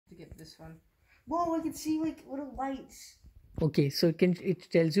this one. Whoa, I can see like little lights. Okay, so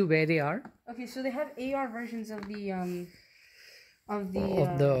it tells you where they are. Okay, so they have AR versions of the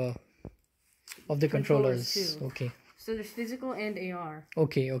of the controllers too. Okay. So there's physical and AR.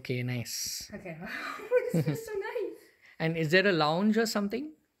 Okay, nice. Okay. This is so nice. And is there a lounge or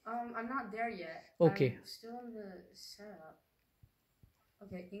something? I'm not there yet. Okay. I'm still in the setup.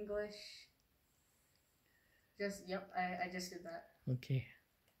 Okay, English. I just did that. Okay.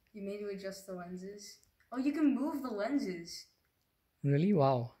 You made me adjust the lenses. Oh, you can move the lenses. Really?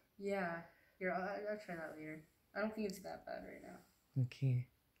 Wow. Yeah. Here, I'll try that later. I don't think it's that bad right now. Okay.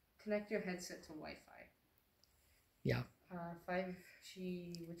 Connect your headset to Wi-Fi. Yeah.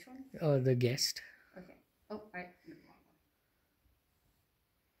 5G, which one? The guest. Okay. Oh, wrong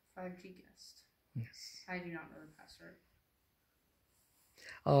one. 5G guest. Yes. I do not know the password.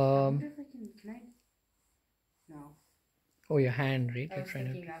 I Um. wonder if I can I? No. Oh, your hand, right? I You're was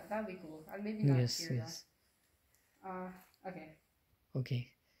trying thinking that'd be cool. Maybe not Yes. here. Yes. Okay.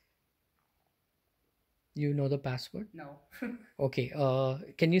 Okay. You know the password? No. Okay.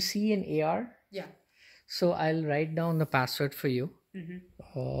 Can you see an AR? Yeah. So I'll write down the password for you.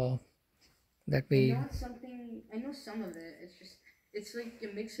 That way. I know some of it. It's like a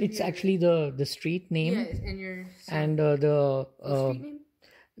mix of. It's actually the street name. Yes, and your. And street name.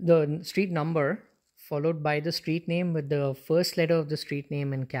 The street number followed by the street name with the first letter of the street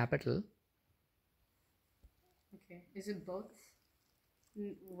name in capital. Okay. Is it both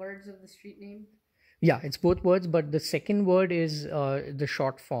words of the street name? Yeah, it's both words, but the second word is the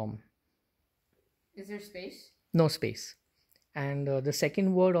short form. Is there space? No space. And the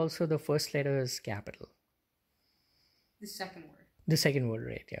second word also, the first letter is capital. The second word. The second word,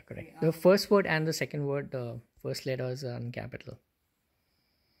 right? Yeah, correct. Okay, The first word and the second word, the first letters are in capital.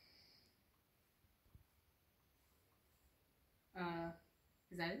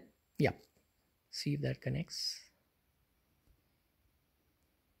 Is that it? Yeah. See if that connects.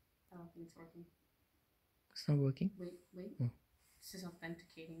 I don't think it's working. It's not working. Wait. Oh. This is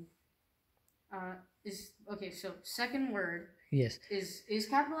authenticating. Okay, so second word. Yes. Is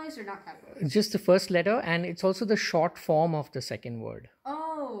capitalized or not capitalized? It's just the first letter, and it's also the short form of the second word.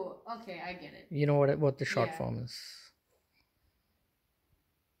 Oh, okay, I get it. You know what the short form is.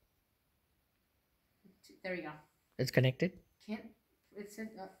 There we go. It's connected. It said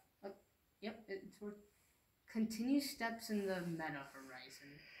yep, it's worth. Continue steps in the Meta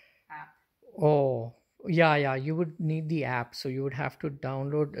Horizon app. Oh, yeah, you would need the app, so you would have to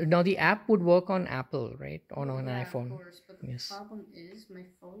download. Now the app would work on Apple, right? On an iPhone. Of course, but the problem is my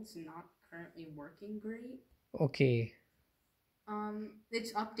phone's not currently working great. Okay.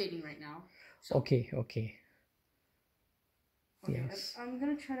 It's updating right now. So. Okay. Yes. I'm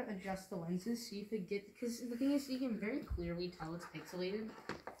gonna try to adjust the lenses, see if it gets. Because the thing is, you can very clearly tell it's pixelated.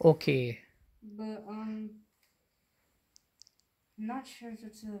 Okay. But I'm not sure if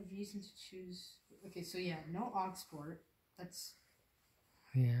it's a reason to choose. Okay, so yeah, no aux port. That's.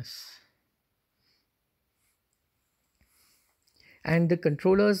 Yes. And the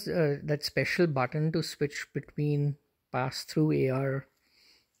controllers, that special button to switch between pass-through AR.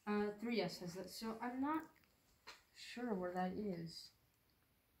 3S has that. So I'm not sure where that is.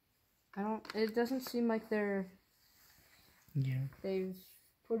 It doesn't seem like they've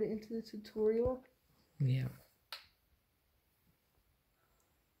put it into the tutorial. Yeah.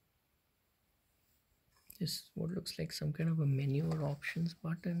 Just what looks like some kind of a menu or options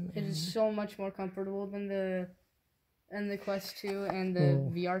button. It is so much more comfortable than the Quest 2 and the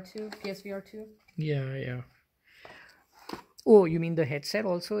VR2, PSVR 2. Yeah. Oh, you mean the headset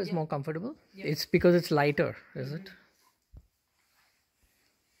also is more comfortable? Yep. It's because it's lighter, is it?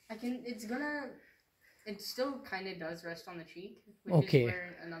 It still kind of does rest on the cheek, which is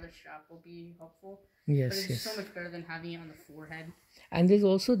where another strap will be helpful. Yes, but it's so much better than having it on the forehead. And there's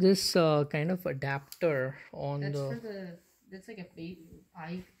also this kind of adapter on that's like a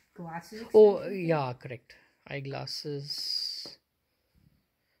eyeglasses. Oh, yeah, correct. Eyeglasses.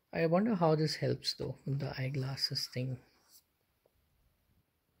 I wonder how this helps though with the eyeglasses thing.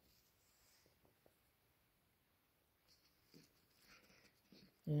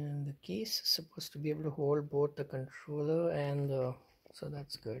 And the case is supposed to be able to hold both the controller and the... So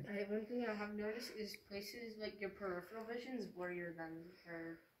that's good. One thing I have noticed is places like your peripheral vision is blurrier than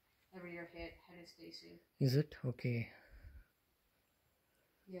wherever your head is facing. Is it? Okay.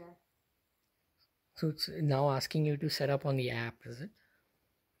 Yeah. So it's now asking you to set up on the app, is it?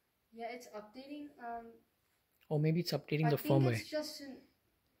 Yeah, it's updating. Or maybe it's updating the firmware. I think it's just an...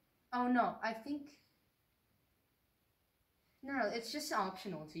 Oh no, I think... No, it's just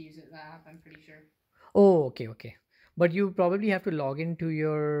optional to use the app, I'm pretty sure. Oh, okay. But you probably have to log into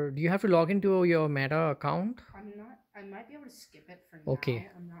your. Do you have to log into your Meta account? I'm not. I might be able to skip it for now. Okay.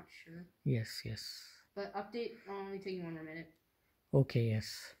 I'm not sure. Yes. Yes. But update. Only taking 1 more minute. Okay.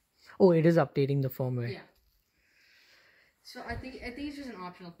 Yes. Oh, it is updating the firmware. Yeah. So I think it's just an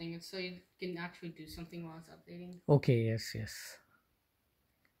optional thing. It's so you can actually do something while it's updating. Okay. Yes. Yes.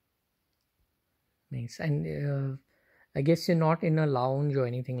 Nice. And I guess you're not in a lounge or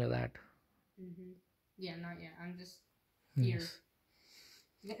anything like that. Yeah, not yet. I'm just here. Yes.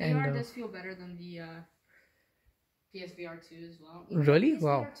 The And, AR does feel better than the PSVR 2 as well. Really?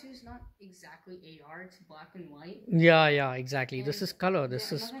 Wow. PSVR 2 is not exactly AR. It's black and white. Yeah. Yeah. Exactly. And this is color. This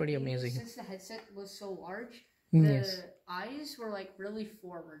yeah, is another pretty thing is, amazing. since the headset was so large, Yes. the eyes were like really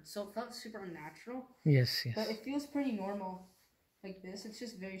forward, so it felt super unnatural. Yes. Yes. But it feels pretty normal, like this. It's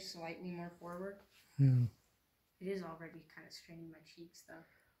just very slightly more forward. Hmm. It is already kind of straining my cheeks, though.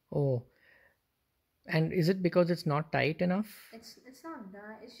 Oh. And is it because it's not tight enough? It's not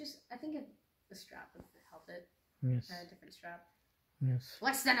that. It's just I think the strap would help it. Yes. A different strap. Yes.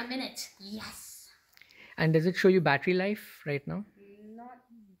 Less than a minute. Yes. And does it show you battery life right now? Not.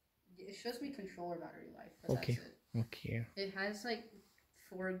 It shows me controller battery life. But Okay. That's it. Okay. It has like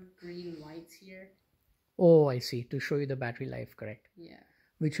 4 green lights here. Oh, I see. To show you the battery life, correct. Yeah.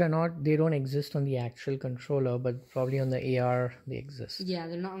 Which are not, they don't exist on the actual controller, but probably on the AR they exist. Yeah,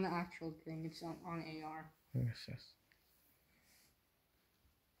 they're not on the actual thing. It's on AR. Yes, yes.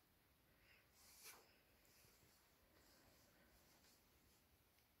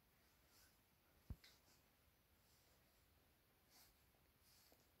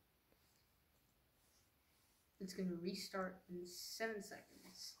 It's going to restart in 7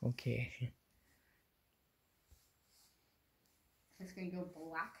 seconds. Okay. It's going to go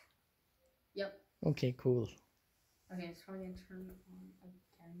black. Yep. Okay, cool. Okay, it's probably going to turn on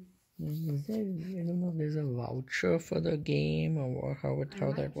again. Is there, I don't know if there's a voucher for the game or how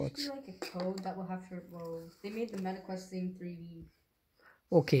that works. It might just be like a code that will have to roll. They made the MetaQuest thing 3D.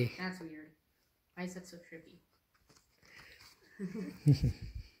 Okay. That's weird. Why is that so trippy?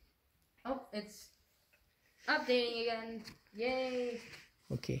 Oh, it's updating again. Yay!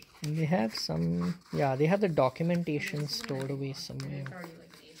 Okay. And they have some, yeah, they have the documentation stored away somewhere. It's already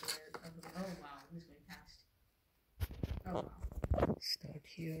like an oh wow, this is going fast. Oh wow. Start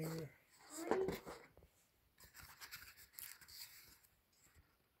here.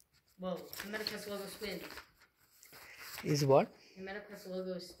 Whoa, the MetaQuest logo spins. Is what? The MetaQuest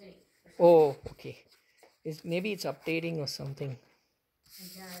logo is spinning. Oh, okay. Maybe it's updating or something. I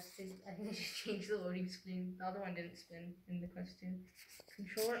guess. I think I just changed the loading screen. The other one didn't spin in the Quest 2.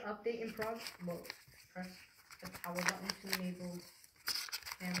 Controller update in prog. Whoa. Press the power button to enable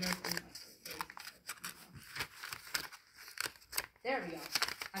cameras and there we go.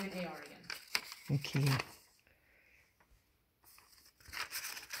 I'm in AR again. Okay.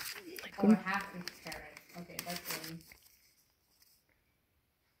 Oh, I have to pair it. Okay, that's in.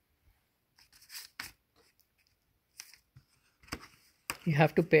 You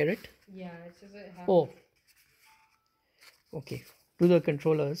have to pair it? Yeah, it says it has. Oh. Okay. To the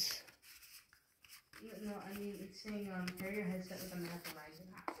controllers. No, I mean, it's saying pair your headset with a Mac Horizon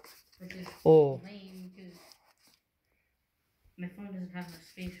app. Which is lame because my phone doesn't have enough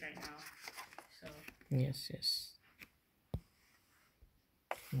space right now. So. Yes, yes.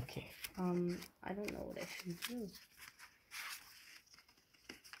 Okay. I don't know what I should do.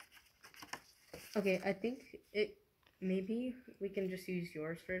 Okay, I think maybe we can just use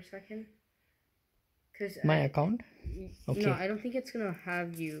yours for a second. My account? Okay. No, I don't think it's gonna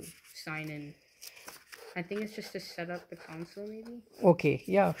have you sign in. I think it's just to set up the console, maybe. Okay,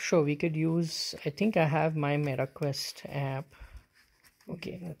 yeah, sure. We could use. I think I have my MetaQuest app.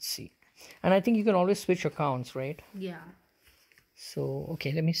 Okay, let's see. And I think you can always switch accounts, right? Yeah. So,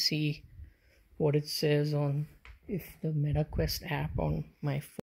 okay, let me see what it says on if the MetaQuest app on my phone.